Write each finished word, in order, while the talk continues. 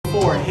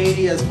1904,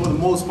 Haiti has for the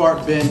most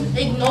part been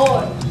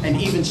ignored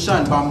and even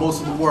shunned by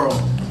most of the world.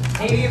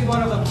 Haiti is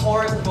one of the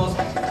poorest and most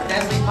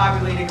densely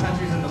populated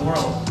countries in the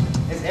world.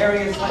 Its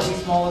area is slightly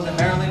smaller than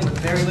Maryland with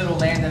very little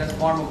land that is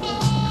farmable.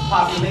 Its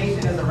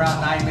population is around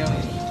 9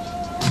 million.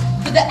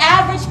 For the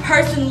average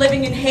person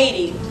living in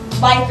Haiti,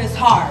 life is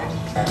hard.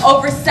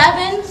 Over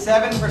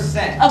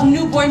 7% of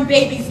newborn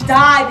babies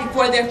die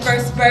before their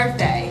first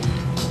birthday.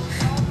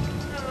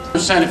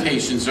 Percent of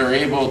Haitians are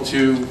able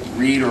to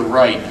read or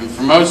write, and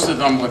for most of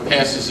them what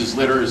passes as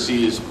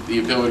literacy is the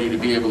ability to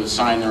be able to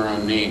sign their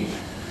own name.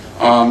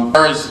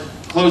 There is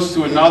close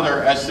to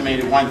another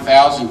estimated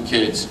 1,000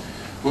 kids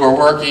who are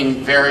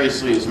working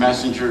variously as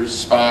messengers,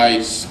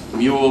 spies,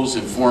 mules,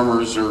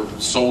 informers, or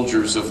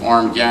soldiers of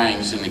armed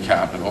gangs in the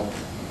capital.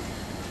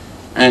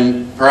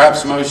 And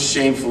perhaps most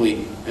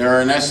shamefully, there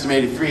are an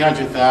estimated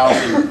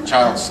 300,000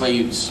 child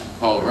slaves,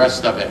 called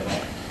rest of it,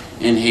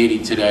 in Haiti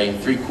today, and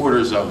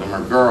 3/4 of them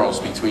are girls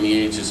between the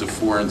ages of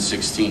 4 and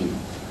 16.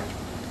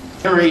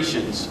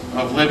 Generations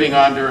of living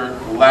under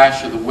the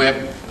lash of the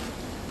whip,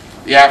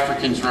 the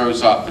Africans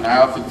rose up. And I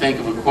often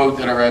think of a quote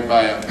that I read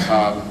by a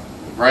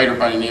writer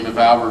by the name of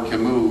Albert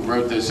Camus, who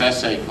wrote this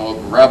essay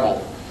called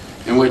Rebel,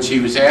 in which he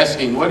was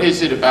asking, what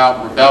is it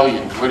about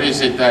rebellion? What is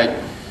it that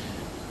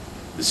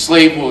the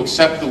slave will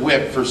accept the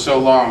whip for so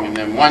long and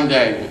then one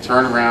day will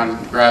turn around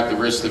and grab the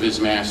wrist of his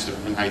master?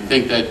 And I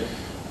think that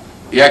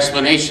the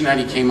explanation that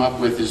he came up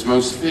with is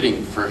most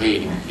fitting for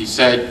Haiti. He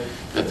said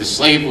that the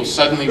slave will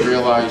suddenly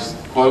realize,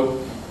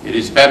 quote, it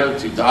is better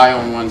to die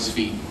on one's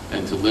feet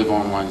than to live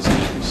on one's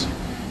knees.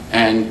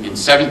 And in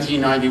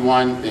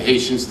 1791, the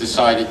Haitians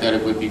decided that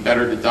it would be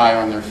better to die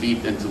on their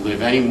feet than to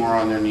live any more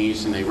on their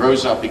knees, and they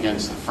rose up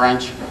against the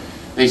French.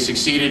 They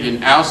succeeded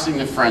in ousting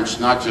the French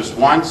not just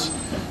once,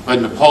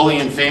 but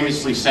Napoleon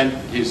famously sent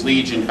his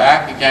legion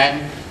back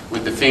again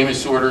with the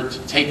famous order to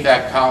take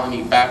that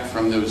colony back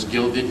from those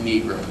gilded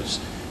Negroes.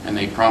 And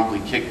they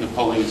promptly kicked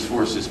Napoleon's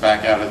forces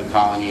back out of the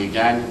colony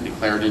again and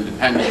declared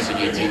independence in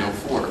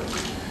 1804.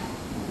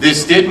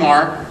 This did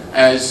mark,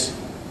 as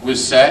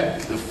was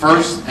said, the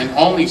first and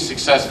only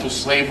successful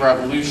slave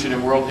revolution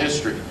in world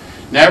history.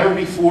 Never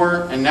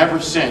before and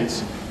never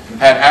since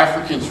had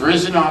Africans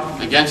risen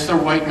up against their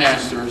white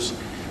masters,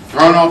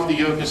 thrown off the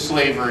yoke of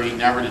slavery,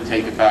 never to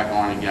take it back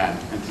on again.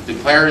 And to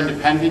declare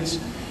independence,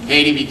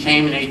 Haiti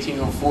became in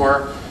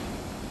 1804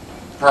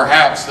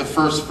 perhaps the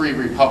first free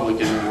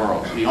republic in the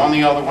world. The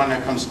only other one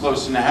that comes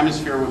close in the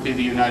hemisphere would be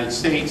the United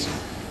States,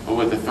 but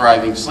with a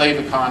thriving slave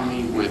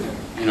economy, with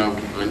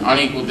an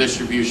unequal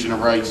distribution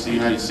of rights, the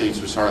United States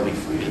was hardly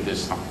free at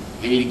this time.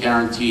 Haiti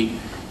guaranteed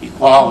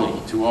equality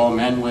to all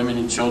men, women,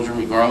 and children,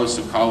 regardless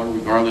of color,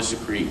 regardless of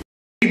creed.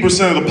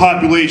 80% of the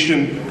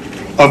population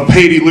of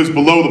Haiti lives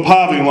below the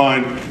poverty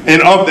line,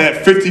 and of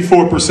that,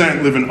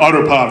 54% live in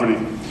utter poverty.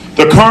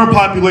 The current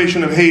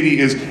population of Haiti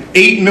is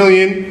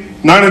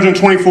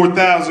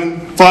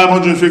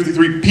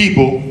 8,924,553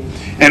 people,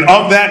 and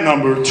of that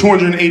number,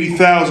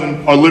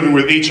 280,000 are living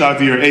with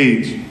HIV or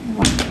AIDS.